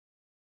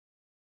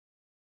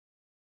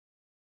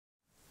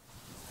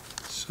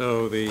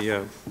So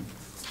the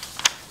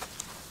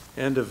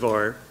end of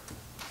our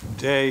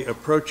day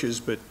approaches,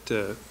 but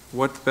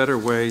what better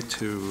way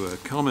to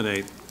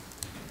culminate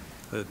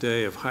a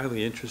day of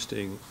highly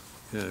interesting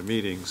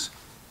meetings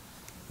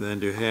than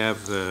to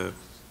have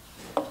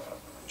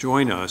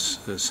join us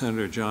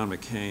Senator John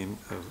McCain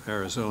of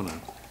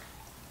Arizona,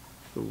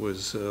 who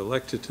was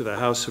elected to the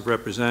House of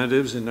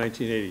Representatives in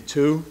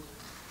 1982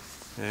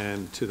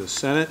 and to the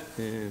Senate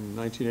in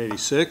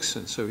 1986,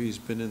 and so he's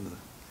been in the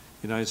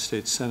United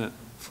States Senate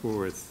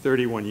for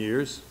 31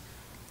 years,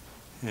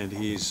 and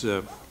he's,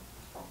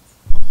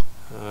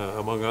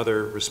 among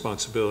other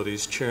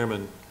responsibilities,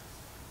 chairman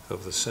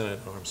of the Senate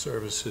Armed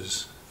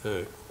Services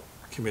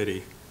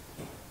Committee,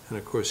 and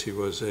of course he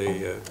was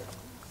a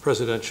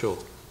presidential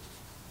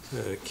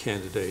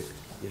candidate.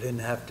 You didn't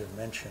have to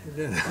mention.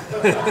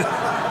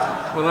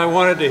 Well, I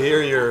wanted to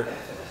hear your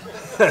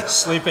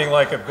sleeping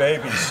like a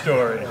baby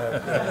story.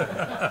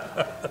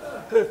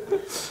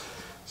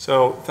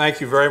 So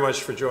thank you very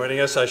much for joining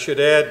us. I should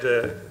add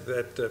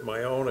that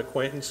my own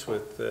acquaintance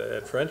with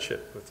and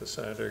friendship with the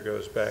senator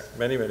goes back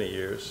many, many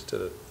years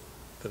to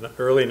the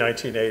early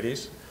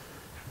 1980s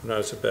when I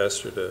was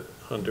ambassador to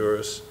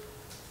Honduras.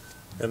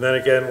 And then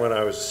again when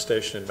I was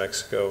stationed in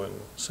Mexico, and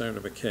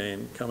Senator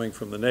McCain, coming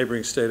from the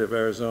neighboring state of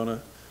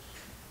Arizona,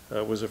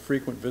 was a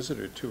frequent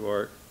visitor to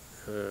our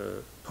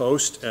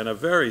post and a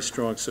very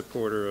strong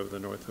supporter of the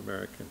North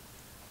American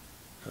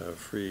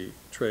free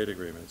trade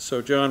agreement. So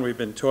John, we've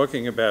been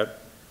talking about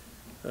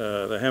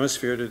the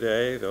hemisphere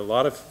today. There are a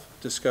lot of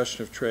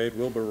discussion of trade.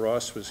 Wilbur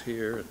Ross was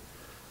here,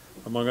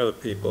 among other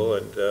people,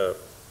 and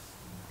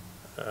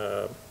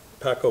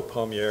Paco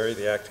Palmieri,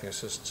 the acting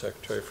assistant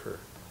secretary for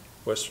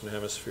Western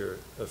Hemisphere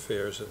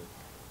Affairs. And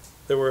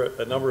there were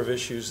a number of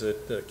issues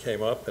that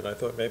came up, and I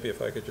thought maybe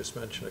if I could just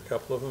mention a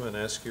couple of them and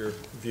ask your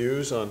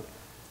views on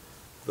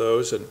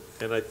those.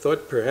 And I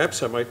thought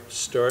perhaps I might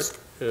start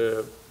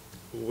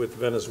with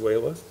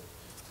Venezuela,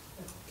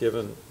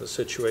 given the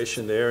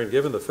situation there, and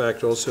given the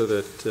fact also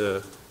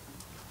that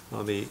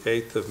on the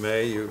 8th of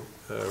May you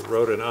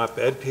wrote an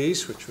op-ed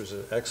piece, which was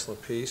an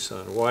excellent piece,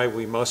 on why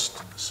we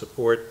must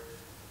support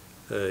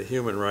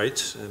human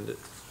rights. And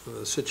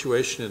the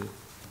situation in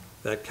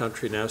that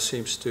country now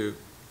seems to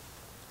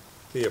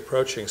be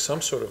approaching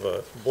some sort of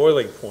a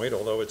boiling point,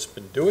 although it's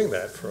been doing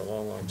that for a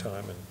long, long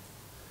time. And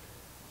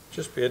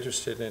just be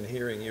interested in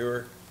hearing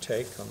your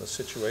take on the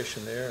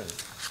situation there and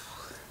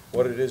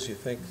what it is you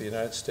think the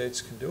United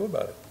States can do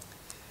about it.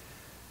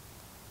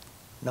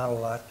 Not a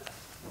lot.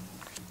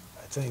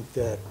 I think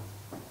that,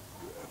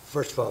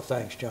 first of all,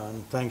 thanks,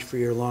 John. Thanks for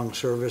your long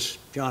service.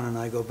 John and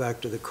I go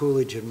back to the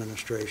Coolidge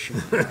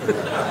administration.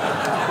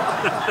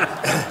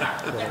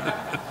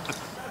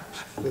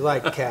 We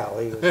like Cal.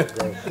 He was a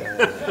great guy.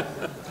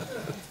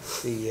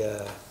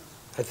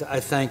 I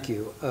thank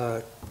you.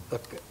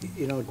 Look,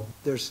 you know,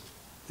 there's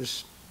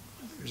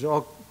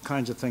all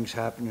kinds of things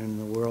happening in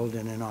the world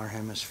and in our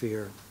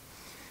hemisphere,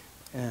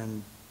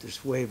 and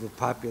this wave of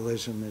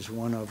populism is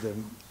one of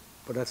them.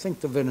 But I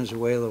think the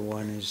Venezuela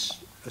one is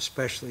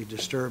especially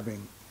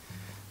disturbing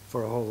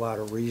for a whole lot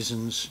of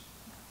reasons.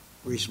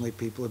 Recently,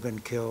 people have been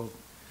killed.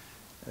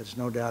 There's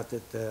no doubt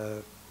that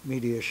the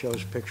media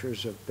shows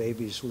pictures of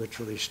babies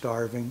literally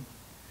starving,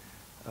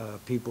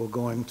 people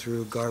going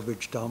through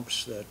garbage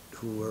dumps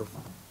who were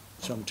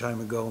some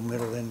time ago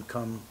middle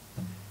income,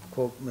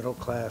 quote, middle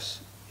class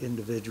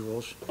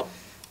individuals.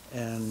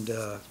 And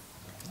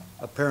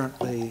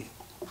apparently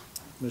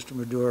Mr.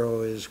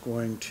 Maduro is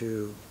going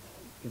to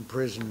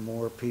imprison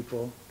more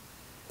people.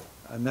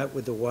 I met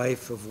with the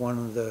wife of one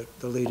of the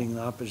leading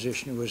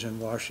opposition who was in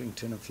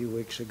Washington a few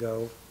weeks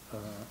ago.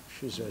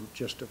 She's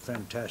just a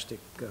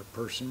fantastic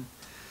person.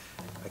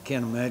 I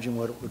can't imagine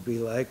what it would be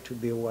like to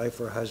be a wife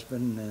or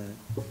husband and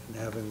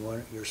having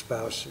your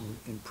spouse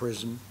in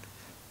prison,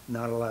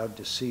 not allowed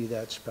to see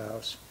that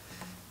spouse.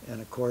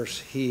 And of course,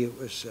 he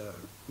was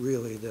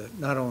really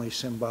not only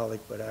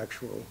symbolic but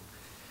actual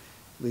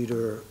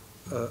leader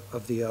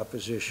of the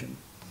opposition.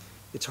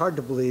 It's hard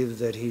to believe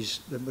that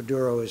that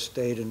Maduro has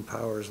stayed in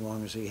power as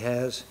long as he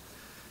has.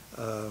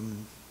 I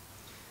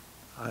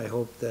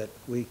hope that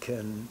we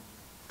can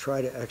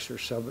try to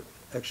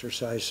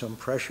exercise some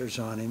pressures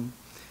on him.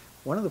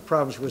 One of the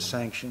problems with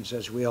sanctions,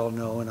 as we all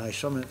know, and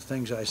some of the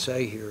things I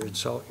say here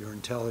insult your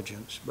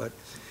intelligence, but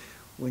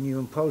when you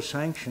impose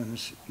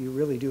sanctions, you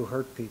really do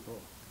hurt people.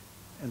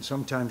 And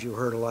sometimes you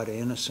hurt a lot of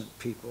innocent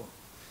people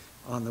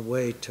on the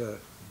way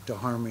to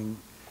harming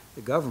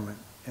the government.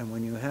 And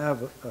when you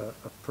have a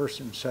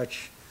person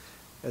such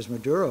as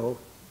Maduro,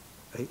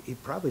 he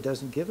probably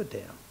doesn't give a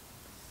damn.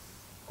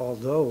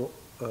 Although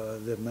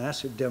the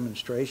massive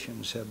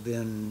demonstrations have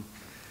been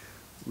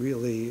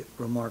really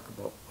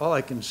remarkable. All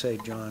I can say,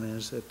 John,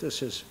 is that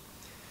this is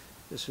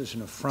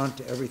an affront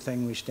to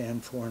everything we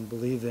stand for and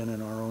believe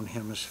in our own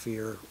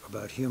hemisphere,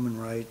 about human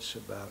rights,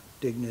 about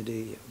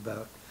dignity,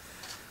 about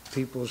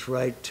people's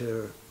right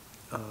to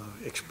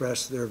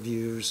express their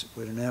views.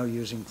 We're now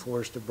using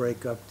force to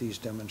break up these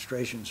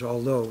demonstrations,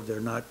 although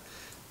they're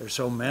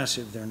so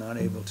massive they're not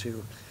able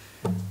to.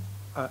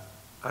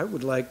 I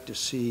would like to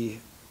see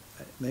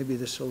maybe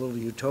this is a little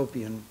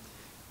utopian,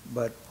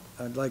 but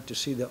I'd like to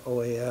see the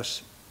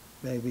OAS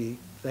maybe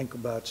think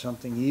about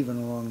something even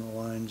along the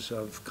lines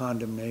of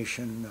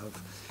condemnation,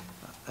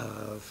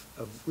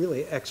 of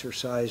really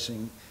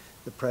exercising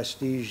the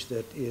prestige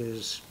that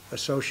is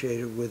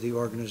associated with the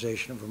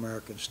Organization of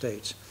American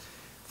States.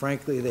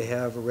 Frankly, they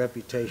have a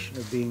reputation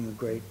of being a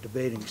great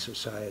debating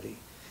society.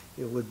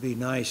 It would be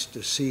nice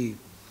to see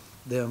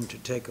them to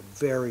take a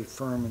very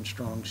firm and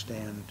strong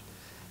stand,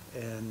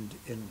 and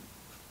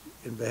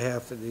in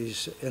behalf of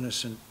these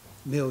innocent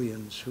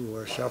millions who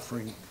are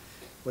suffering,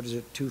 what is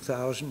it,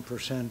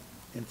 2,000%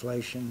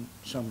 inflation,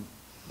 some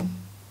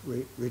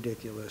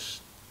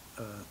ridiculous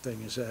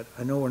thing is that.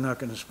 I know we're not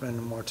going to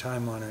spend more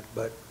time on it,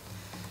 but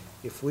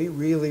if we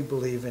really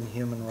believe in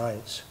human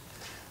rights,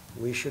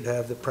 we should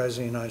have the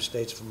President of the United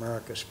States of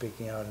America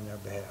speaking out in their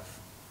behalf.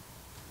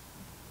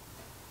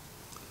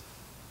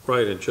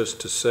 Right, and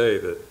just to say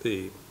that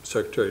the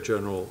Secretary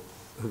General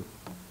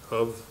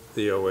of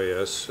the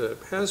OAS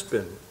has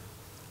been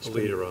a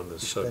leader on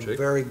this subject. Been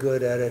very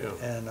good at it,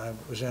 Yeah. and I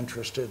was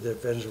interested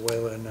that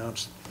Venezuela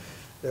announced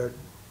their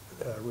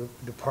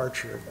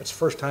departure. It's the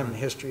first time in the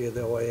history of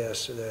the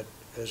OAS that,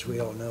 as we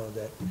all know,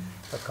 that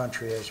a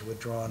country has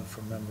withdrawn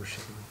from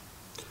membership.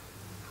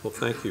 Well,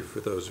 thank you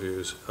for those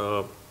views.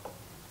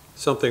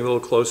 Something a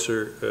little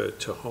closer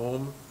to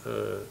home,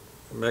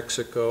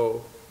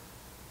 Mexico,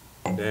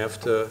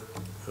 NAFTA,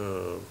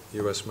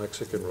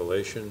 U.S.-Mexican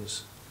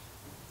relations.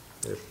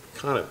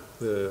 Kind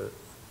of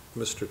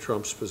Mr.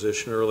 Trump's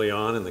position early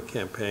on in the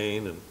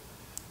campaign, and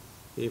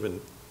even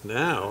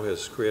now,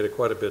 has created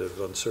quite a bit of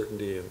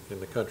uncertainty in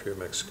the country of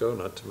Mexico,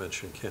 not to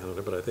mention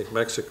Canada, but I think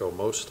Mexico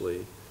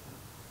mostly.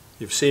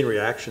 You've seen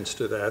reactions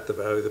to that. The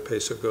value of the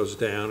peso goes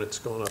down. It's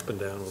going up and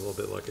down a little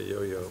bit like a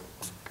yo-yo.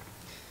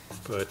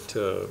 But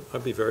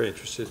I'd be very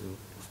interested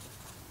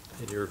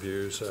in your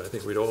views. I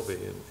think we'd all be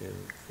in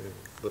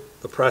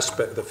the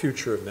prospect, the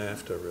future of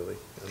NAFTA, really,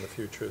 and the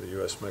future of the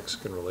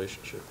U.S.-Mexican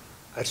relationship.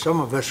 Some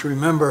of us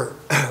remember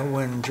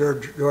when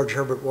George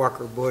Herbert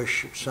Walker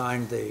Bush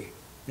signed the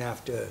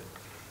NAFTA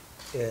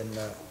in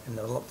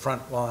the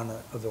front lawn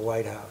of the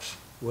White House,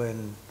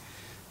 when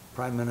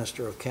Prime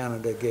Minister of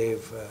Canada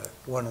gave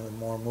one of the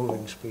more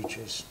moving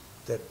speeches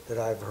that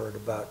I've heard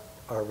about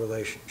our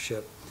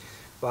relationship.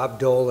 Bob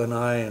Dole and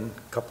I and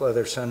a couple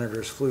other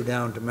senators flew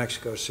down to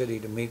Mexico City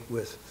to meet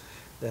with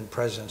then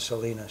President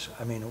Salinas.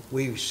 I mean,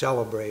 we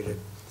celebrated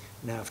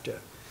NAFTA.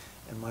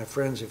 And my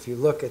friends, if you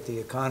look at the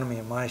economy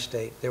in my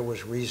state, there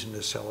was reason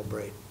to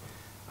celebrate.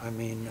 I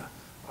mean,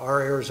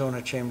 our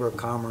Arizona Chamber of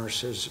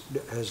Commerce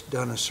has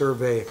done a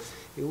survey.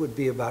 It would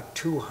be about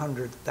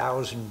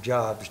 200,000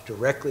 jobs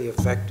directly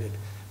affected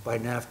by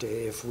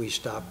NAFTA if we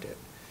stopped it.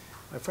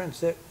 My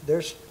friends,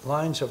 there's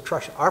lines of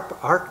trust.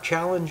 Our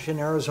challenge in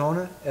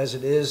Arizona, as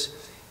it is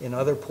in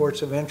other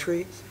ports of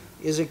entry,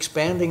 is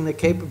expanding the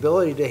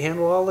capability to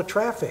handle all the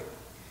traffic.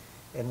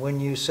 And when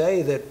you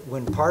say that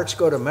when parts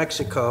go to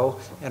Mexico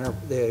and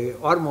the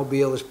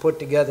automobile is put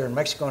together in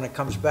Mexico and it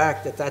comes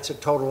back, that's a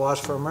total loss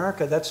for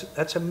America,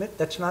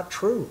 that's not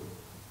true.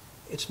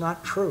 It's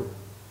not true.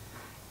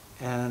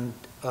 And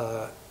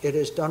it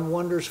has done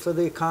wonders for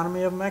the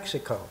economy of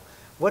Mexico.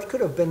 What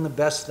could have been the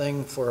best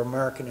thing for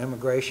American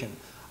immigration?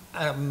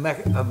 A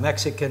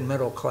Mexican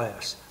middle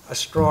class, a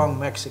strong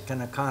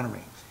Mexican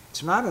economy.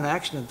 It's not an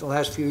accident the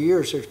last few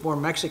years there's more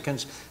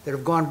Mexicans that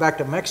have gone back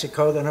to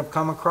Mexico than have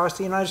come across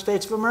the United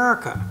States of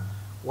America.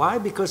 Why?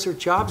 Because there are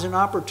jobs and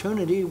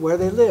opportunity where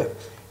they live,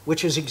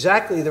 which is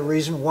exactly the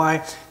reason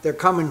why they're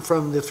coming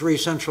from the 3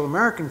 Central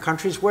American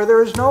countries where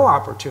there is no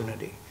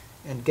opportunity,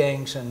 and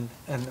gangs and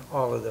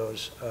all of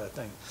those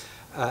things.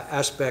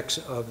 Aspects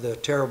of the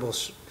terrible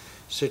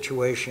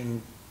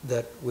situation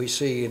that we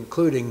see,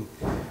 including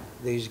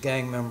these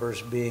gang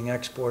members being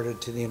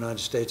exported to the United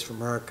States of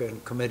America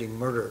and committing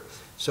murder.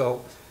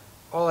 So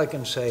all I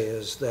can say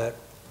is that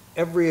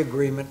every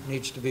agreement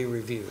needs to be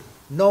reviewed.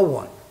 No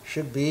one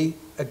should be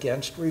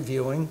against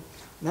reviewing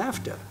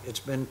NAFTA. It's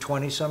been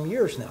 20-some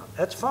years now.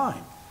 That's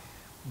fine.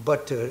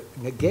 But to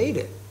negate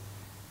it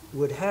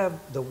would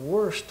have the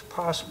worst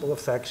possible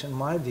effects, in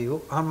my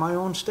view, on my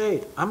own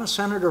state. I'm a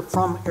senator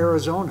from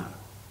Arizona.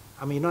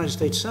 I'm a United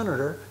States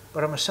senator,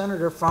 but I'm a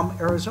senator from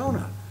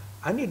Arizona.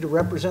 I need to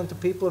represent the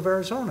people of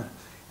Arizona.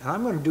 And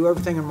I'm going to do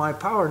everything in my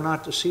power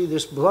not to see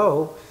this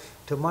blow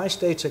to my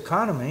state's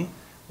economy,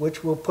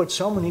 which will put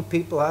so many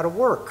people out of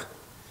work.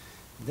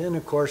 Then,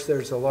 of course,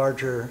 there's the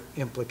larger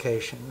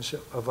implications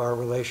of our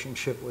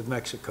relationship with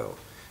Mexico.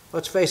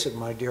 Let's face it,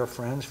 my dear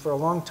friends, for a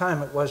long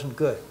time it wasn't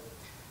good.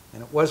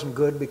 And it wasn't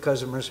good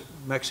because of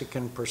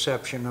Mexican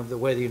perception of the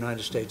way the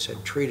United States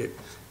had treated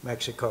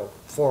Mexico,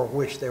 for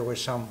which there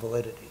was some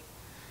validity.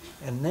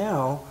 And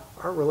now,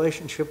 our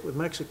relationship with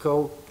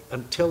Mexico,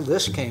 until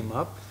this came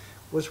up,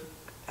 was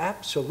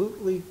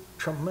absolutely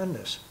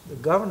tremendous. The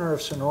governor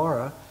of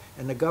Sonora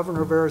and the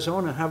governor of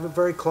Arizona have a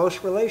very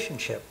close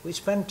relationship. We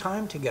spend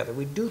time together.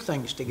 We do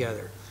things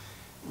together.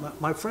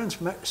 My friends,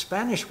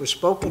 Spanish was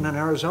spoken in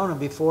Arizona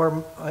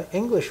before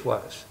English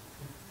was.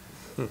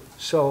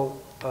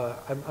 So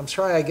I'm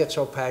sorry I get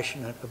so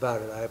passionate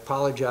about it. I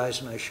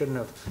apologize, and I shouldn't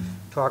have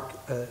talked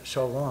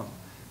so long.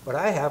 But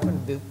I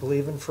happen to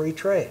believe in free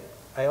trade.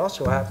 I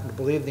also happen to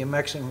believe the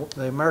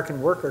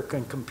American worker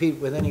can compete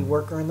with any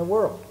worker in the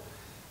world.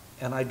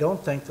 And I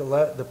don't think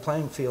the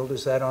playing field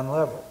is that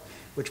unlevel.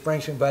 Which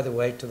brings me, by the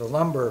way, to the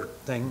lumber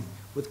thing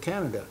with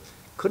Canada.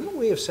 Couldn't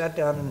we have sat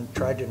down and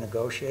tried to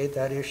negotiate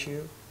that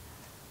issue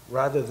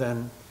rather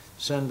than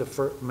send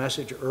a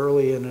message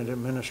early in an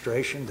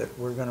administration that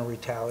we're going to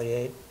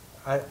retaliate?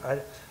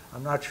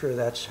 I'm not sure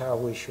that's how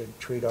we should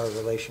treat our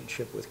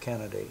relationship with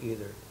Canada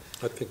either.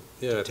 I think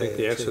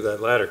the answer to that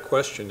latter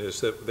question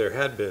is that there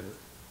had been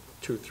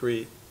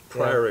 2-3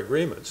 prior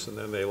agreements, and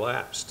then they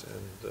lapsed.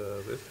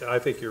 And I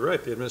think you're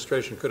right. The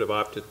administration could have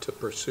opted to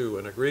pursue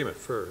an agreement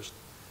first.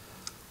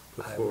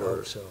 I would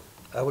hope so.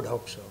 I would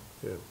hope so.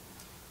 Yeah.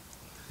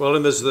 Well,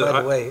 and there's the.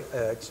 By the way,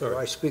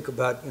 I speak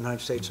about the United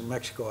States and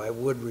Mexico. I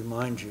would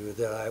remind you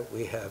that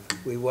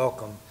we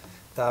welcome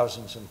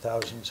thousands and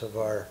thousands of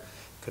our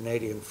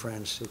Canadian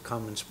friends who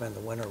come and spend the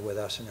winter with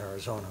us in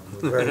Arizona.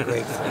 We're very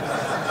grateful.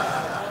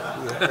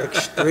 We're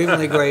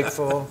extremely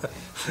grateful.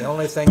 The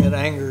only thing that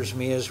angers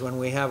me is when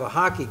we have a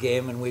hockey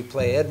game and we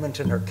play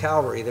Edmonton or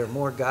Calgary, there are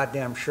more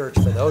goddamn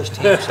shirts for those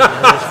teams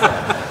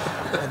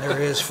than there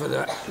is for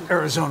the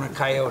Arizona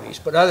Coyotes.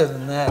 But other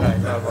than that, I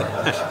love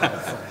our Mexican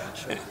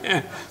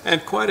friends.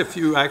 And quite a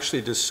few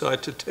actually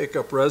decide to take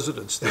up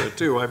residence there,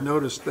 too. I've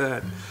noticed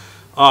that.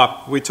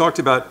 We talked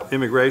about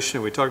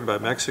immigration. We talked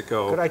about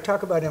Mexico. Could I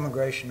talk about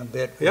immigration a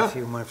bit with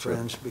you, my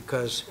friends? Sure.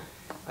 Because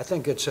I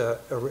think it's a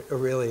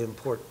really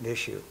important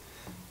issue.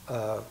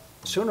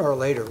 Sooner or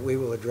later, we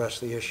will address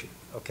the issue,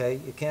 okay?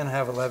 You can't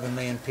have 11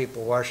 million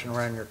people washing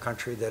around your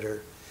country that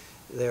are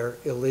there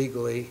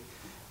illegally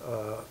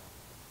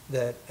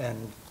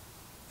and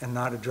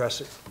not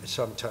address it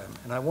sometime.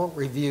 And I won't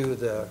review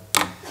the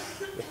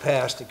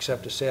past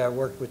except to say I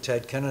worked with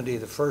Ted Kennedy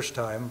the first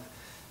time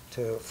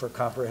for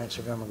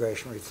comprehensive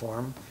immigration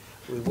reform.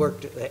 We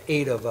worked,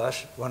 8 of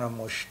us, one of them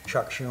was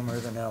Chuck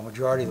Schumer, the now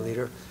majority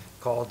leader,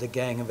 called the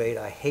Gang of 8.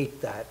 I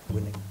hate that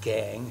when a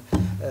gang.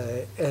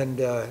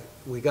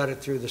 We got it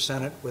through the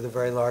Senate with a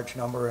very large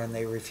number, and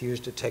they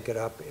refused to take it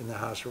up in the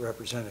House of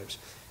Representatives.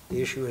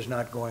 The issue is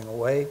not going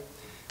away.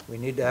 We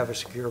need to have a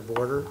secure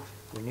border.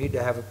 We need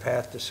to have a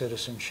path to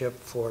citizenship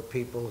for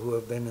people who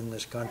have been in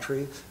this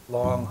country.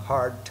 Long,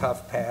 hard,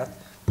 tough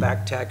path.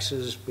 Back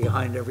taxes,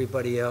 behind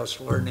everybody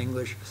else, learn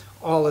English,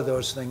 all of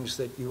those things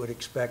that you would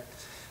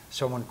expect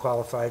someone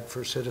qualified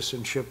for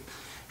citizenship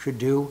should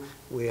do.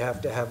 We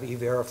have to have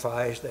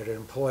E-Verify, that an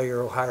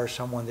employer will hire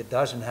someone that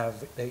doesn't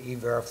have the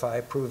E-Verify,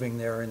 proving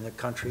they're in the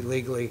country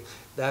legally.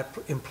 That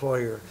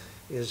employer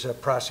is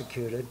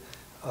prosecuted.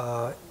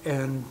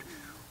 And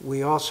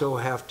we also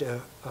have to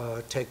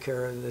take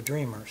care of the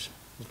dreamers,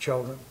 the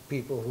children,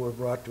 people who were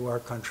brought to our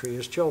country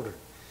as children.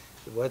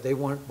 They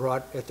weren't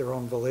brought at their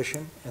own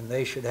volition, and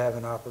they should have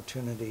an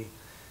opportunity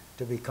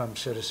to become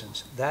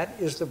citizens. That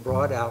is the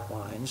broad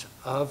outlines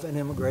of an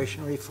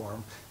immigration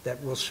reform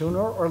that will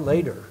sooner or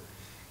later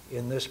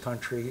in this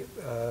country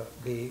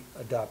be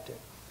adopted.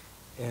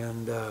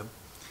 And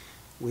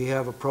we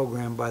have a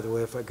program, by the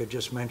way, if I could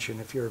just mention,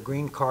 if you're a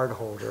green card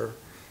holder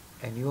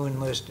and you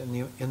enlist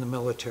in the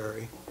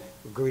military,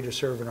 agree to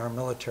serve in our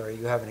military,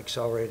 you have an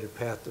accelerated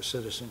path to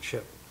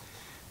citizenship.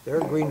 There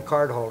are green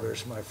card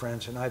holders, my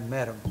friends, and I've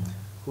met them,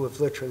 who have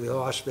literally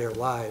lost their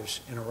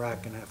lives in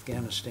Iraq and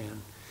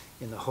Afghanistan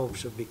in the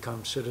hopes of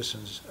becoming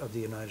citizens of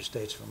the United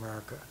States of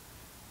America.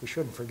 We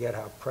shouldn't forget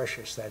how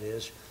precious that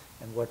is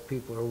and what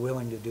people are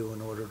willing to do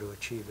in order to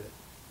achieve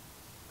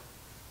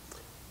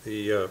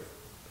it.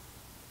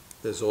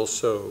 There's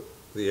also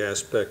the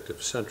aspect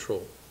of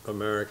Central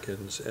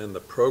Americans and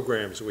the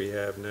programs we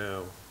have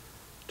now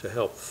to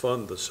help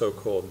fund the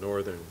so-called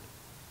Northern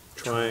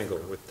Triangle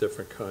with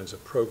different kinds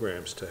of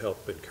programs to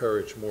help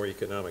encourage more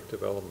economic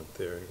development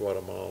there in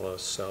Guatemala,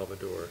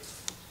 Salvador,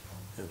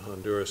 and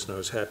Honduras. And I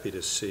was happy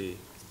to see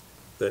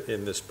that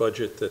in this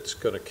budget that's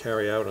going to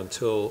carry out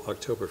until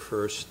October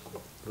 1st,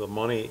 the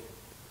money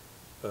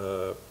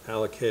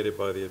allocated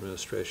by the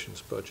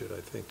administration's budget,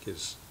 I think,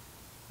 is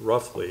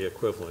roughly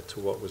equivalent to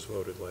what was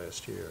voted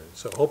last year. And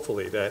so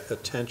hopefully that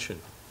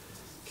attention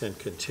can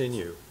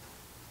continue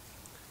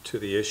to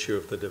the issue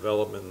of the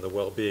development and the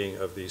well-being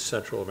of these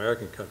Central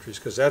American countries,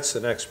 because that's the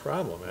next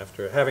problem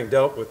after having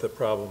dealt with the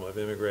problem of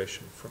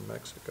immigration from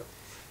Mexico.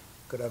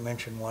 Could I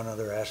mention one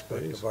other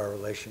aspect of our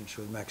relations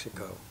with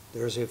Mexico?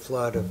 There's a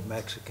flood of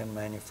Mexican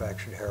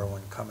manufactured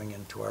heroin coming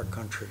into our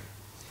country.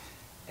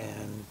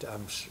 And I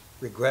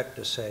regret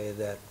to say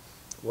that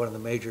one of the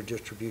major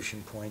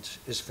distribution points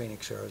is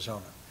Phoenix,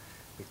 Arizona,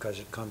 because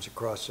it comes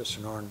across the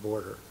Sonoran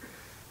border.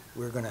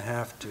 We're going to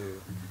have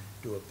to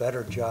do a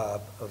better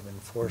job of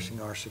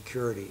enforcing our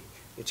security.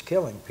 It's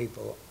killing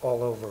people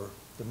all over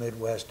the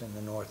Midwest and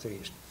the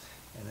Northeast.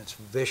 And it's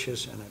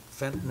vicious, and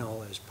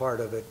fentanyl is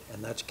part of it,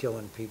 and that's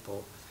killing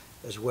people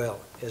as well,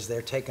 as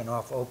they're taking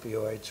off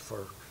opioids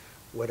for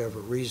whatever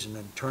reason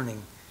and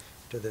turning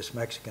to this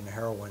Mexican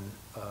heroin,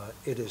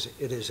 it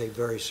is a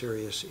very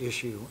serious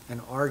issue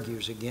and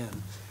argues again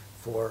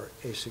for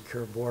a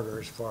secure border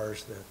as far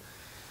as the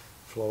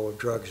flow of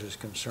drugs is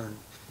concerned.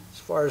 As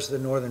far as the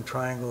Northern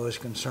Triangle is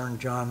concerned,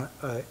 John,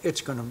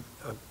 it's going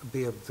to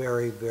be a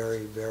very,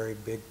 very, very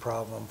big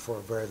problem for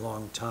a very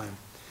long time.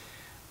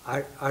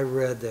 I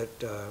read that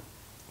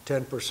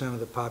 10% of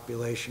the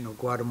population of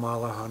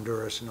Guatemala,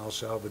 Honduras, and El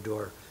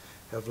Salvador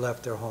have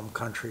left their home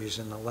countries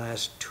in the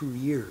last 2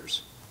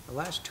 years. The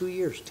last 2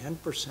 years,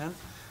 10%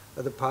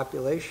 of the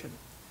population.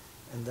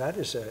 And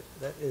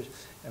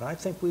and I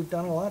think we've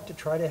done a lot to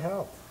try to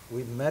help.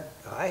 We've met,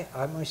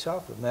 I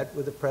myself have met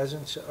with the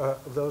presidents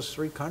of those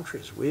 3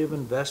 countries. We have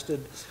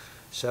invested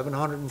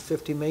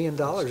 $750 million,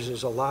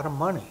 is a lot of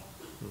money.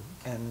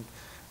 And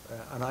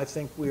I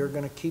think we are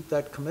going to keep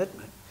that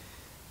commitment.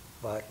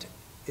 But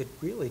it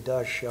really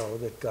does show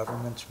that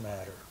governments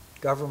matter.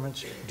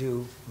 Governments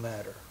do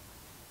matter.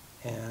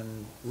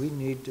 And we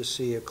need to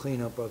see a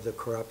cleanup of the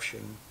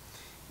corruption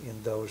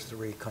in those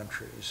 3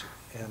 countries.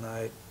 And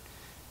I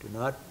do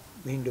not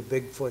mean to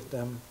Bigfoot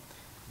them,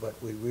 but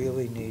we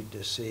really need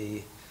to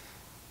see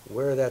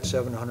where that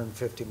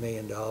 $750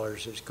 million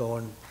is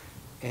going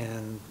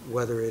and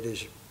whether it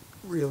is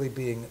really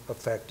being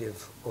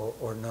effective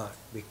or not,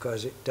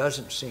 because it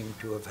doesn't seem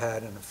to have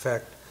had an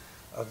effect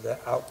of the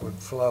outward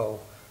flow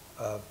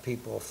of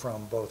people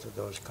from both of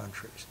those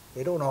countries.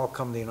 They don't all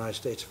come to the United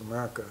States of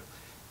America,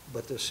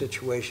 but the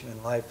situation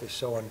in life is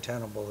so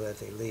untenable that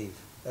they leave.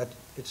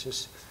 It's a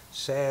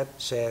sad,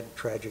 sad,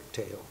 tragic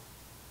tale.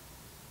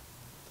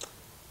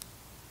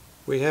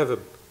 We have a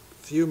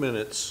few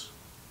minutes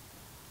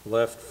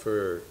left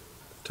for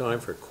time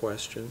for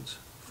questions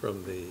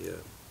from the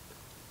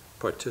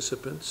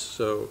participants.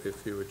 So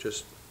if you would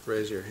just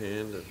raise your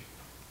hand and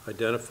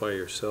identify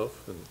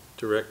yourself and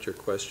direct your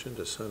question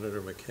to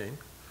Senator McCain.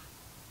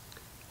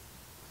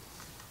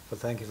 Well,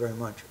 thank you very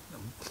much.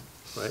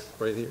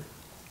 Right here.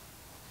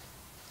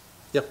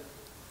 Yep.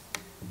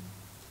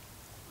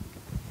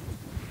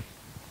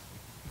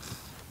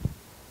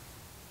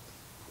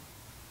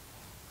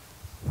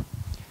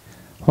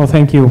 Well,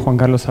 thank you, Juan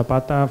Carlos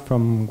Zapata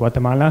from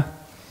Guatemala.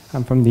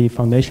 I'm from the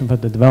Foundation for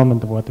the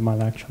Development of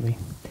Guatemala, actually.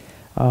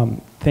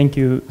 Thank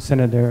you,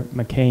 Senator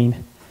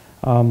McCain.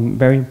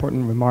 Very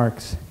important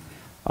remarks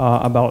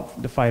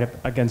about the fight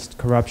against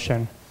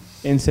corruption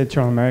in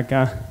Central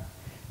America.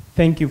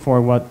 Thank you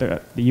for what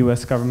the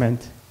U.S.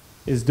 government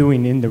is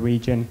doing in the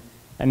region,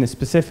 and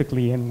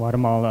specifically in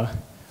Guatemala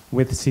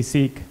with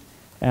CSIC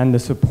and the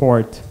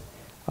support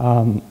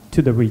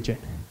to the region.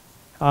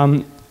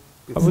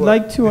 I would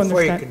like to understand...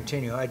 Before you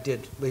continue, I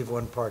did leave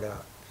one part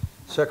out.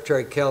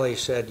 Secretary Kelly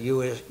said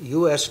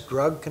U.S.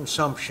 drug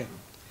consumption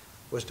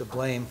was to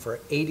blame for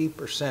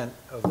 80%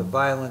 of the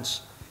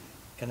violence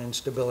and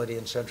instability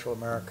in Central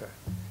America.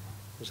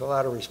 There's a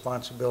lot of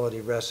responsibility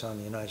rests on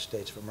the United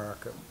States of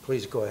America.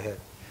 Please go ahead.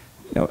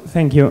 No,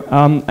 thank you.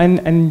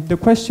 And the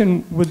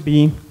question would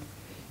be,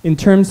 in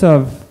terms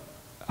of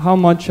how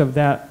much of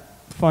that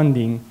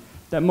funding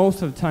that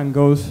most of the time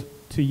goes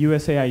to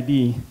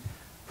USAID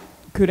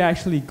could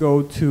actually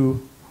go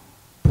to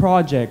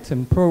projects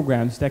and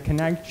programs that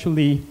can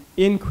actually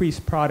increase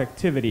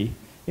productivity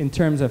in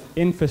terms of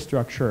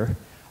infrastructure,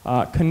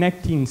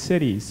 connecting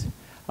cities,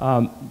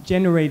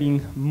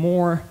 generating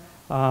more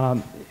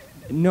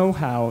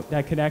know-how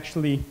that could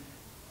actually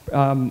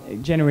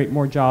generate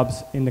more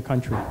jobs in the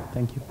country.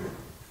 Thank you.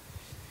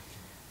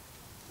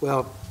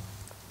 Well,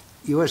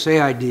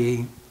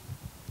 USAID,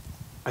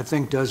 I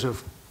think, does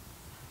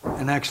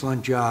an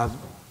excellent job,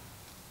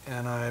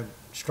 and I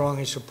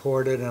strongly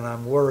support it, and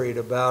I'm worried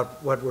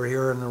about what we're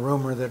hearing, the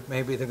rumor that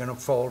maybe they're going to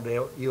fold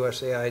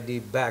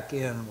USAID back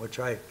in, which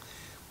I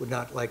would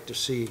not like to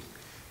see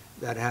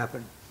that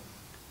happen.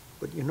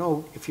 But you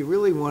know, if you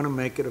really want to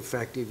make it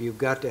effective, you've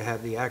got to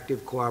have the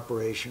active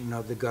cooperation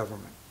of the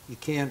government. You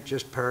can't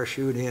just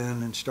parachute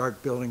in and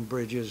start building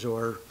bridges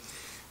or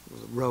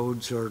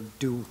roads or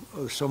do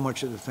so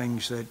much of the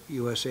things that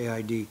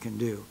USAID can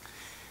do.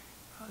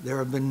 There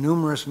have been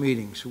numerous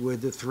meetings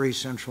with the 3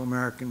 Central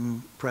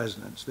American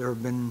presidents. There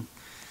have been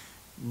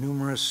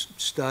numerous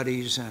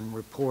studies and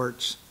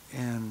reports,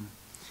 and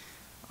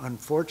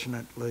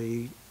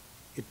unfortunately,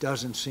 it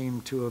doesn't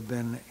seem to have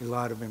been a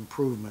lot of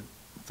improvement.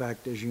 In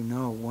fact, as you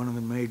know, one of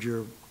the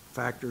major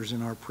factors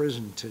in our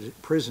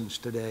prisons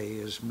today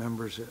is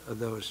members of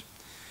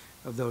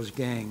those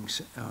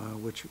gangs,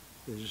 which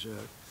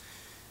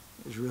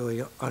is really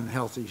an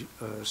unhealthy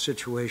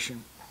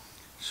situation.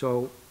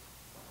 So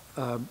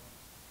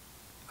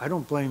I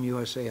don't blame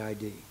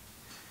USAID,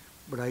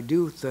 but I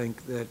do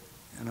think that,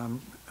 and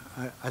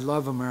I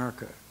love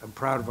America, I'm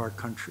proud of our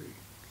country,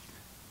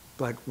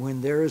 but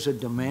when there is a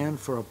demand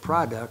for a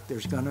product,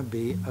 there's going to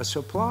be a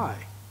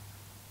supply.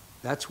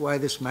 That's why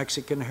this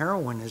Mexican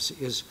heroin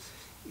is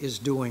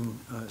doing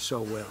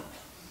so well.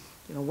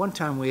 You know, one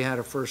time we had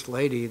a first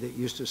lady that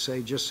used to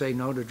say, just say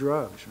no to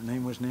drugs. Her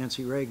name was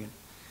Nancy Reagan.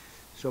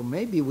 So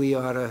maybe we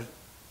ought to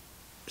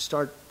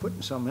start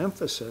putting some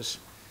emphasis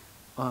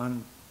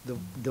on the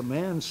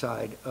demand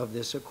side of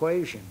this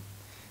equation.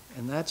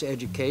 and that's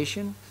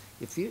education.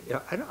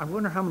 I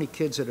wonder how many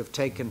kids that have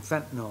taken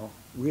fentanyl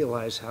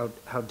realize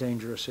how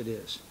dangerous it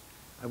is.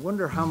 I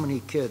wonder how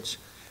many kids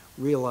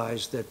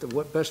realize that the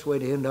best way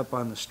to end up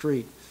on the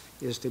street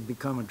is to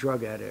become a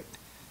drug addict.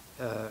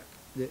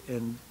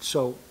 And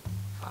so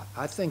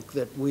I think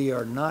that we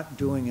are not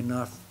doing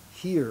enough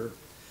here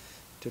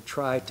to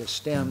try to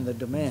stem the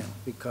demand,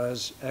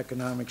 because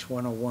economics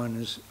 101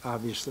 is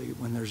obviously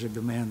when there's a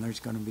demand, there's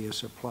going to be a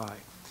supply.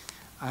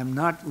 I'm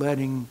not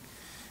letting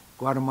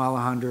Guatemala,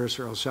 Honduras,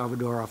 or El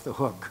Salvador off the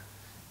hook,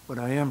 but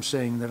I am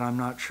saying that I'm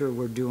not sure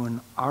we're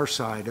doing our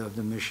side of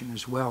the mission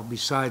as well,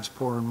 besides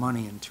pouring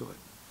money into it.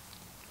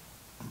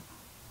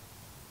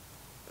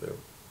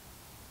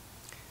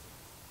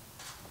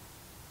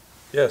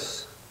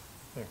 Yes.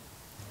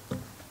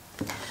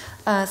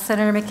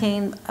 Senator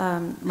McCain,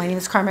 my name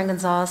is Carmen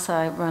Gonzalez.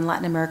 I run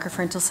Latin America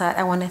for Intelsat.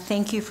 I want to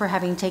thank you for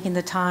having taken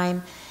the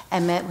time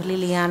and met with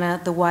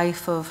Liliana, the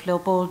wife of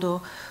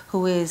Leopoldo,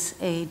 who is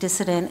a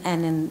dissident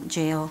and in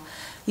jail.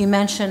 You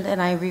mentioned,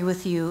 and I agree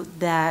with you,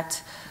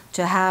 that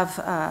to have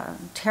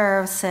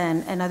tariffs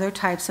and other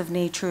types of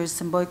natures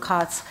and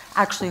boycotts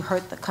actually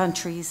hurt the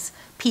country's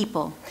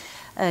people.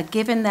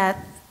 Given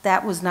that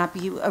that would not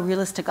be a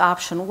realistic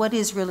option, what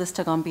is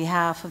realistic on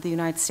behalf of the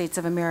United States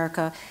of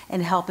America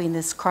in helping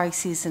this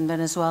crisis in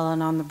Venezuela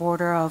and on the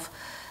border of,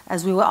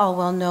 as we all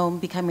well know,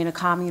 becoming a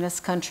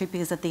communist country?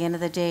 Because at the end of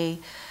the day,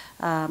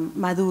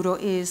 Maduro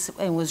is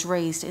and was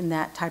raised in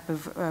that type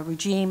of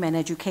regime and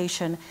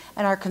education,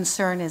 and our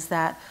concern is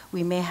that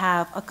we may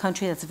have a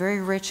country that's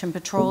very rich in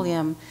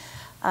petroleum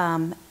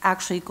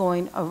actually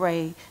going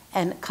away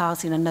and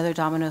causing another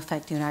domino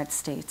effect in the United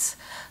States.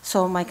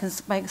 So my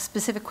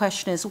specific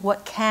question is,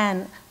 what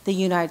can the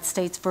United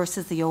States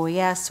versus the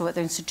OAS or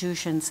other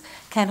institutions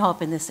can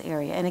help in this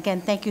area? And again,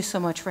 thank you so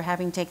much for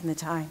having taken the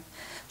time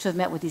to have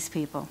met with these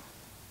people.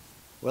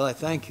 Well, I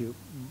thank you.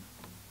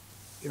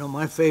 You know,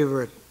 my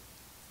favorite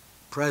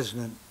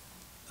president,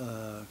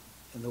 and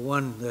the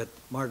one that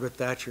Margaret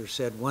Thatcher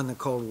said won the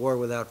Cold War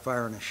without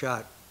firing a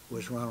shot,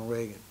 was Ronald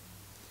Reagan.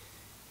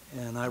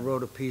 And I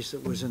wrote a piece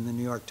that was in the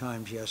New York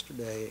Times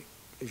yesterday,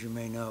 as you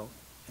may know.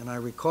 And I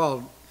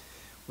recalled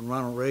when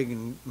Ronald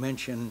Reagan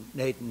mentioned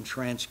Nathan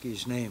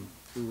Sharansky's name,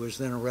 who was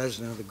then a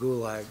resident of the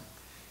Gulag.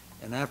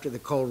 And after the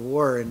Cold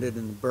War ended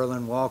and the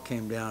Berlin Wall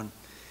came down,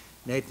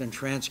 Nathan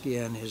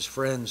Sharansky and his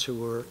friends who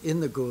were in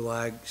the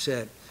Gulag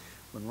said,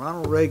 when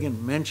Ronald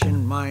Reagan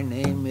mentioned my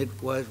name,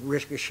 it was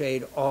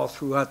ricocheted all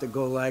throughout the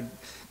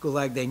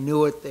Gulag. They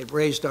knew it. They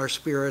raised our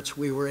spirits.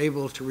 We were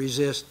able to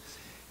resist.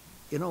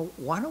 You know,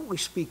 why don't we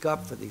speak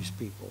up for these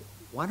people?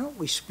 Why don't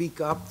we speak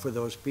up for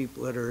those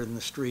people that are in the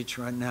streets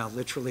right now,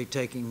 literally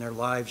taking their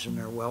lives and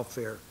their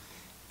welfare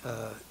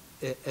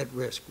at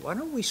risk? Why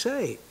don't we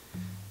say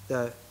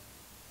the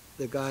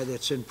guy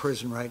that's in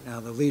prison right now,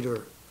 the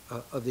leader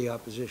of the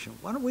opposition?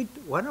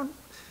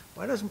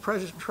 Why doesn't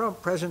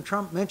President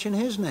Trump mention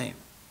his name?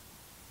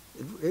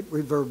 It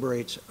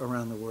reverberates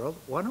around the world.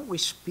 Why don't we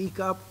speak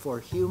up for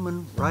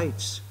human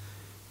rights?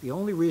 The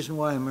only reason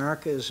why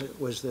America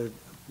was the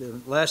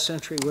last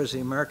century was the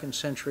American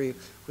century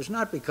was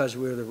not because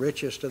we were the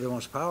richest or the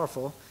most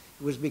powerful.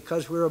 It was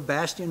because we were a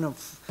bastion of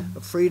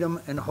freedom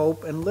and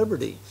hope and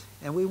liberty.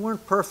 And we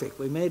weren't perfect.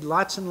 We made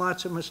lots and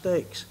lots of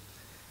mistakes.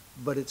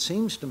 But it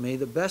seems to me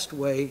the best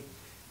way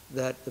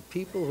that the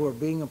people who are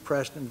being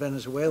oppressed in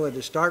Venezuela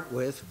to start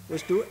with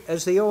was do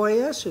as the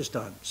OAS has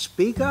done.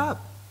 Speak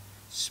up.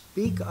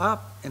 Speak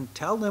up and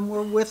tell them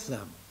we're with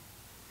them.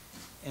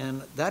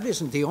 And that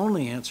isn't the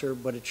only answer,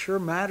 but it sure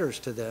matters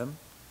to them.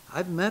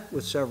 I've met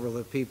with several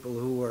of the people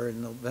who are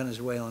in the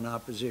Venezuelan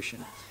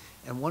opposition,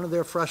 and one of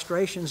their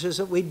frustrations is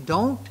that we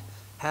don't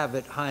have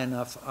it high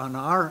enough on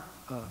our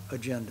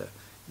agenda.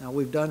 Now,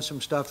 we've done some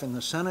stuff in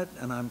the Senate,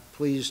 and I'm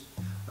pleased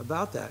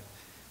about that.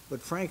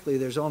 But frankly,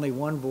 there's only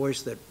one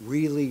voice that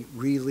really,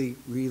 really,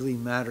 really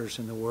matters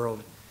in the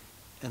world,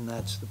 and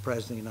that's the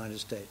President of the United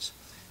States.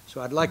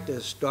 So I'd like to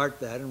start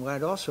that, and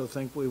I'd also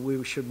think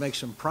we should make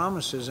some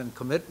promises and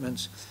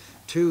commitments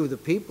to the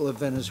people of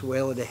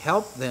Venezuela to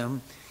help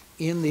them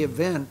in the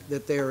event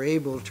that they are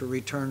able to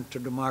return to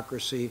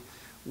democracy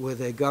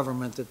with a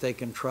government that they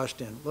can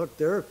trust in. Look,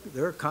 their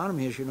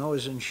economy, as you know,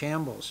 is in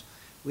shambles.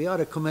 We ought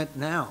to commit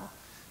now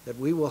that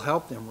we will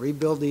help them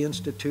rebuild the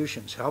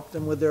institutions, help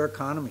them with their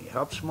economy,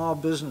 help small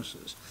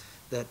businesses,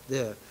 that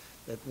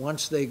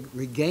once they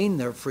regain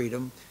their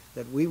freedom,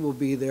 that we will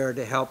be there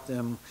to help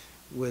them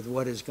with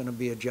what is going to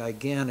be a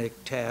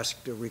gigantic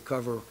task to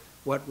recover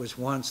what was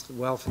once the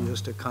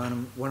wealthiest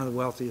economy, one of the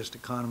wealthiest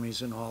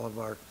economies in all of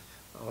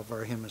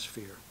our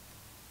hemisphere.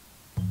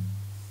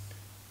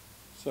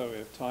 So we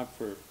have time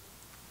for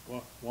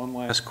one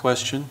last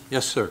question.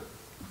 Yes, sir.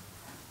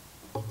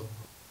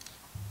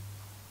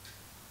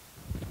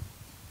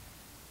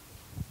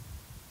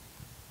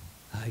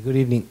 Hi, good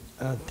evening.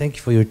 Thank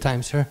you for your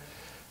time, sir.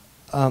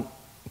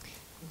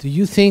 Do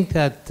you think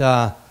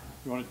that...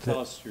 You want to tell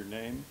us your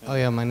name? Oh,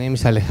 yeah, my name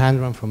is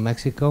Alejandro. I'm from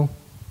Mexico,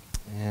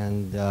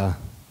 and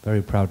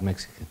very proud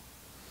Mexican.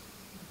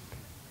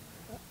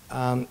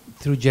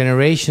 Through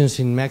generations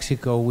in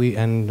Mexico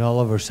and all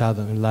over South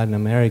and Latin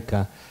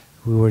America,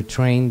 we were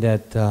trained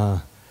that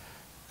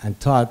and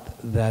taught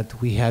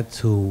that we had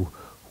to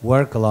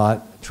work a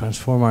lot,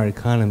 transform our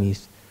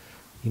economies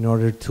in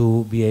order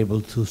to be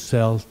able to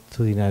sell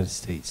to the United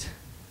States.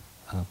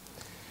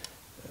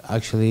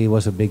 Actually, it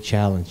was a big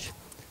challenge.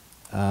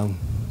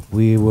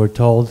 We were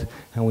told,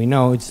 and we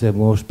know it's the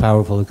most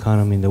powerful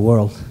economy in the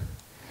world.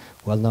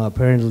 Well, now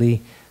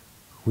apparently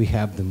we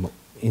have them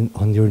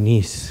on your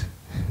knees,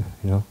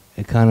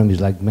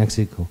 economies like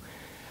Mexico.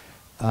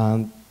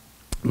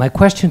 My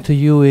question to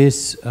you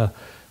is,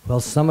 well,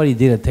 somebody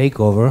did a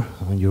takeover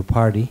on your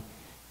party,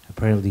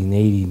 apparently in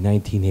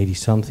 1980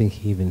 something,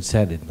 he even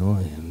said it, no?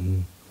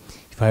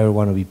 If I ever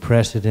want to be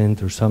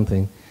president or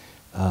something,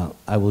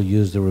 I will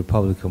use the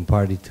Republican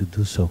Party to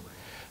do so.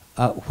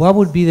 What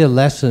would be the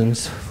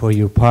lessons for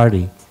your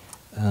party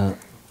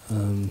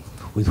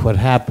with what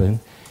happened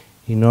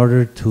in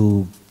order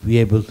to be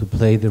able to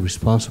play the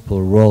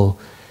responsible role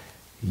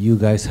you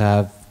guys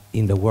have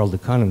in the world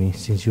economy,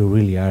 since you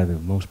really are the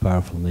most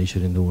powerful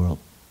nation in the world?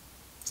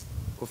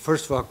 Well,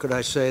 first of all, could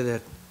I say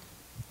that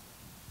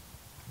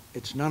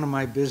it's none of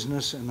my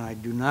business, and I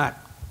do not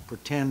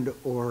pretend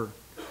or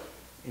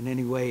in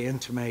any way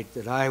intimate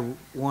that I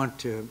want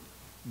to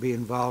be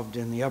involved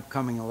in the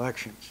upcoming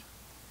elections.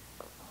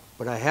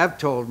 But I have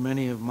told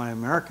many of my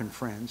American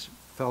friends,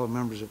 fellow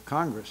members of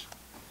Congress,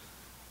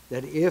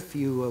 that if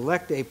you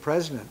elect a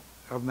president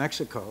of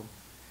Mexico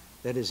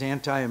that is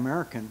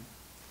anti-American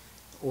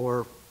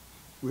or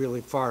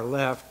really far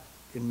left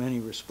in many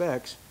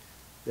respects,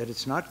 that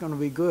it's not going to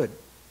be good.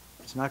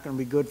 It's not going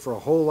to be good for a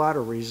whole lot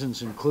of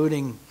reasons,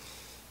 including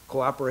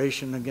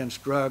cooperation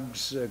against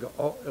drugs, a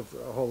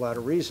whole lot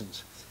of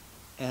reasons.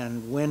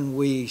 And when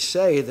we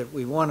say that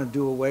we want to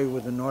do away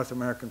with the North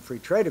American Free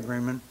Trade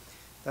Agreement,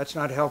 that's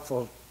not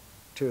helpful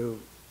to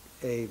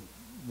a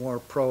more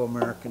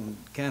pro-American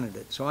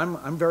candidate. So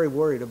I'm very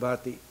worried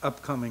about the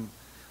upcoming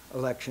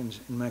elections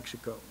in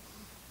Mexico.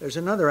 There's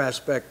another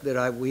aspect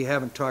that we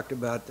haven't talked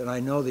about that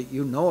I know that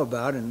you know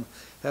about and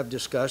have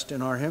discussed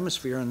in our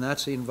hemisphere, and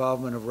that's the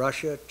involvement of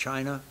Russia,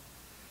 China,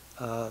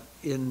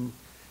 in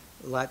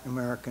Latin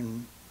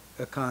American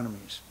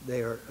economies.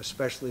 They are,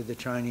 especially the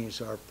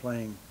Chinese, are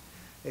playing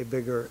a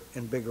bigger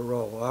and bigger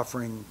role,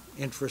 offering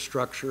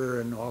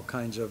infrastructure and all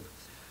kinds of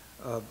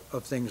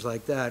things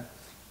like that.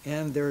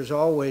 And there's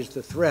always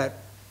the threat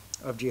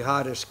of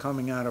jihadists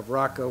coming out of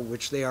Raqqa,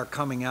 which they are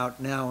coming out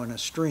now in a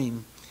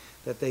stream,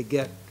 that they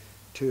get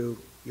to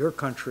your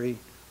country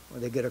or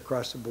they get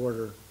across the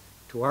border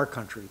to our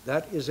country.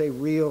 That is a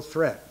real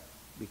threat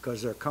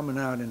because they're coming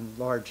out in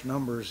large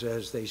numbers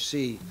as they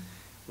see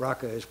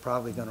Raqqa is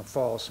probably going to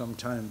fall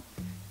sometime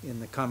in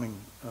the coming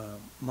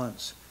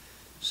months.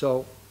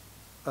 So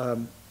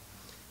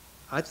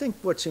I think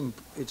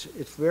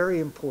it's very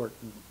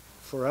important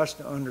for us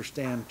to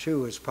understand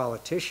too as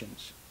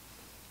politicians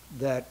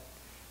that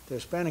the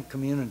Hispanic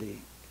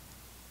community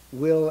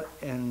will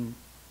and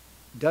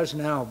does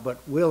now, but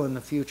will in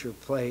the future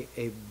play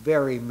a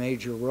very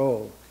major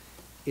role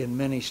in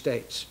many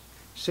states.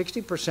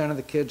 60% of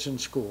the kids in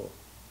school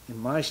in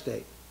my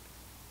state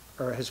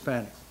are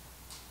Hispanic,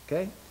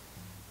 okay?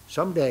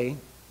 Someday,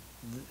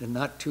 in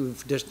not too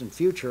distant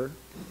future,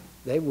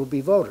 they will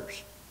be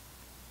voters.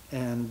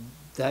 And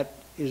that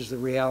is the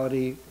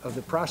reality of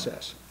the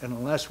process. And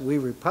unless we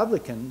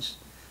Republicans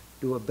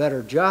do a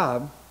better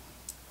job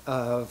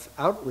of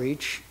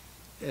outreach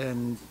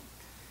and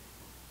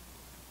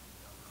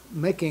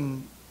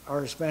making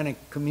our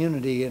Hispanic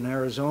community in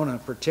Arizona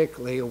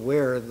particularly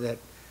aware that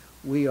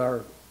we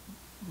are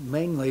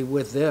mainly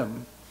with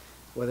them,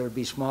 whether it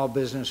be small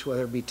business,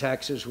 whether it be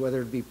taxes,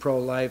 whether it be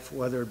pro-life,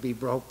 whether it be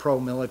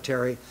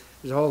pro-military,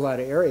 there's a whole lot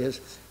of areas,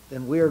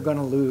 then we are going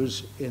to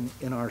lose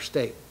in our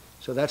state.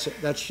 So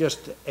that's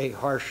just a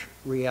harsh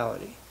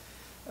reality.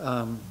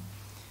 I'll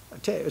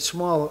tell you a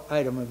small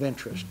item of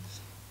interest.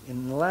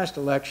 In the last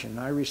election,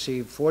 I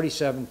received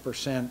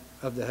 47%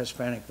 of the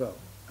Hispanic vote,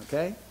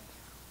 okay?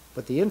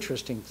 But the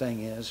interesting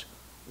thing is,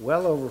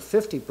 well over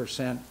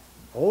 50%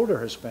 older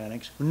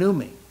Hispanics knew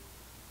me.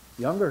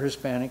 Younger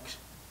Hispanics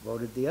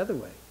voted the other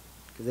way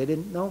because they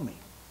didn't know me,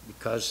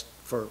 because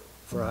for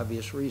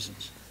obvious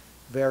reasons.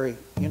 Very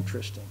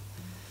interesting.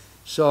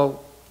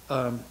 So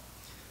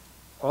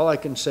all I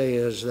can say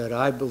is that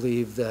I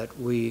believe that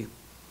we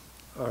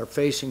are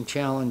facing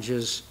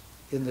challenges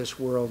in this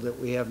world that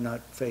we have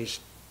not faced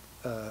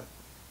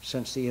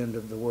since the end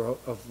of World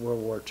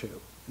War II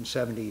in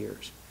 70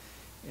 years.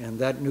 And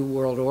that new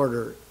world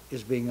order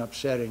is being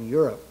upset in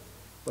Europe,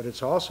 but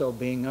it's also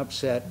being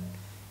upset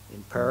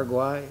in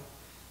Paraguay,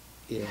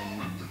 in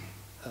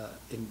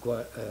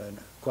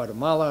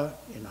Guatemala,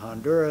 in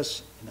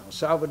Honduras, in El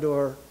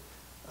Salvador,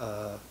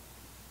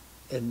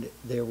 and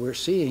there we're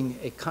seeing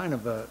a kind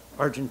of a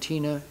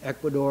Argentina,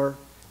 Ecuador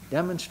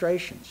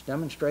demonstrations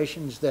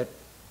that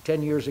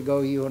 10 years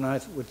ago you and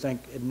I would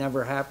think it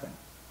never happened.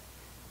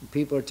 And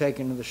people are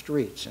taking to the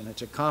streets, and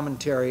it's a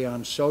commentary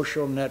on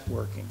social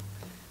networking.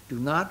 Do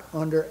not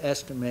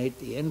underestimate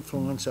the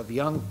influence of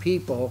young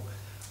people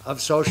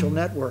of social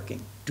networking.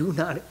 Do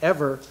not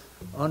ever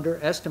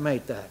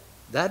underestimate that.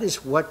 That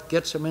is what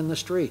gets them in the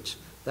streets.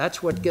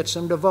 That's what gets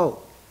them to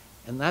vote.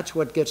 And that's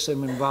what gets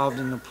them involved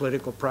in the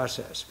political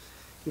process.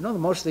 You know,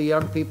 most of the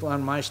young people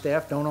on my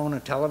staff don't own a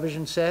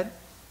television set.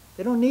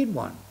 They don't need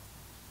one.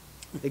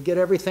 They get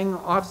everything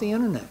off the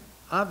internet,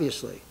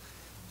 obviously.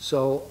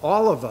 So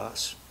all of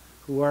us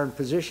who are in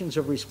positions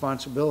of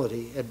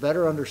responsibility had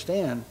better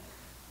understand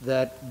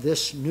that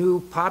this new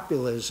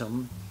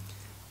populism,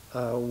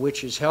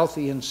 which is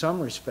healthy in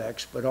some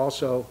respects, but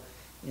also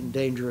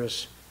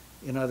dangerous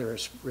in other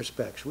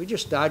respects. We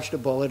just dodged a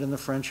bullet in the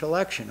French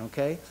election,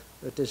 okay?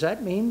 But does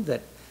that mean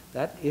that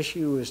that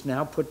issue is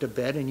now put to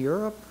bed in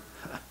Europe?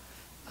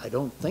 I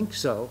don't think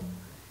so.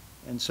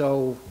 And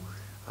so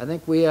I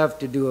think we have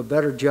to do a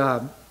better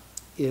job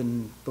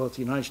in both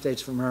the United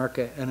States of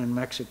America and in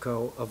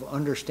Mexico of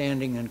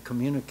understanding and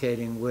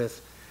communicating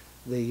with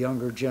the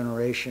younger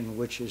generation,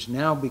 which is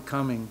now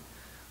becoming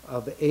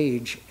of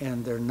age,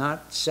 and they're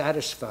not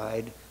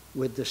satisfied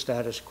with the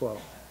status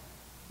quo,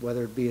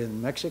 whether it be in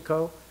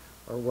Mexico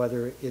or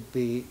whether it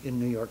be in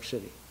New York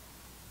City.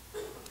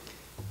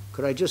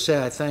 Could I just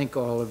say I thank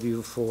all of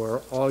you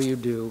for all you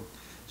do.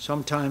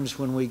 Sometimes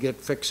when we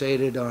get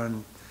fixated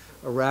on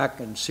Iraq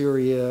and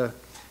Syria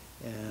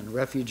and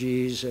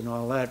refugees and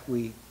all that,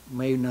 we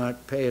may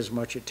not pay as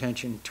much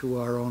attention to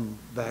our own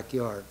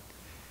backyard.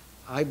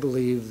 I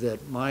believe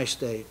that my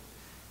state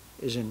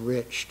is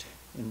enriched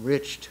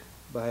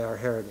by our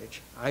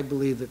heritage. I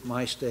believe that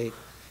my state,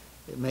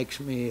 it makes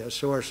me a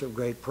source of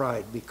great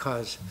pride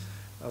because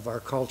of our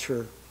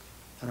culture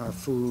and our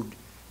food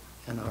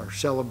and our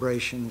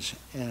celebrations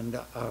and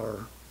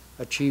our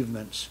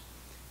achievements.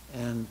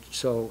 And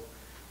so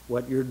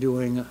what you're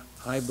doing,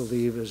 I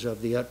believe, is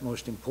of the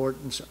utmost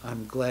importance.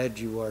 I'm glad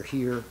you are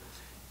here,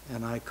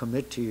 and I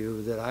commit to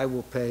you that I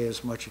will pay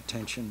as much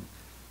attention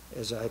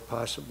as I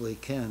possibly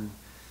can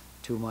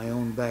to my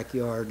own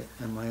backyard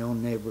and my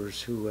own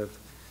neighbors who have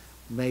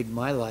made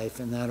my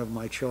life and that of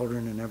my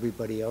children and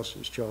everybody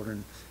else's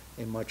children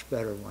a much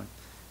better one.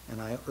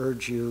 And I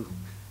urge you,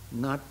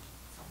 not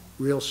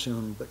real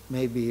soon, but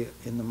maybe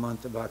in the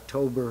month of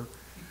October,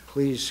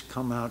 please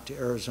come out to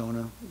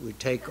Arizona. We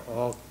take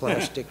all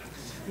plastic.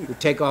 We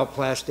take all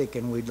plastic,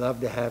 and we'd love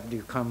to have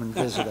you come and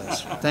visit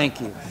us. Thank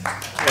you.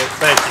 Well,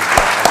 thank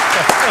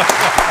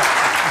you.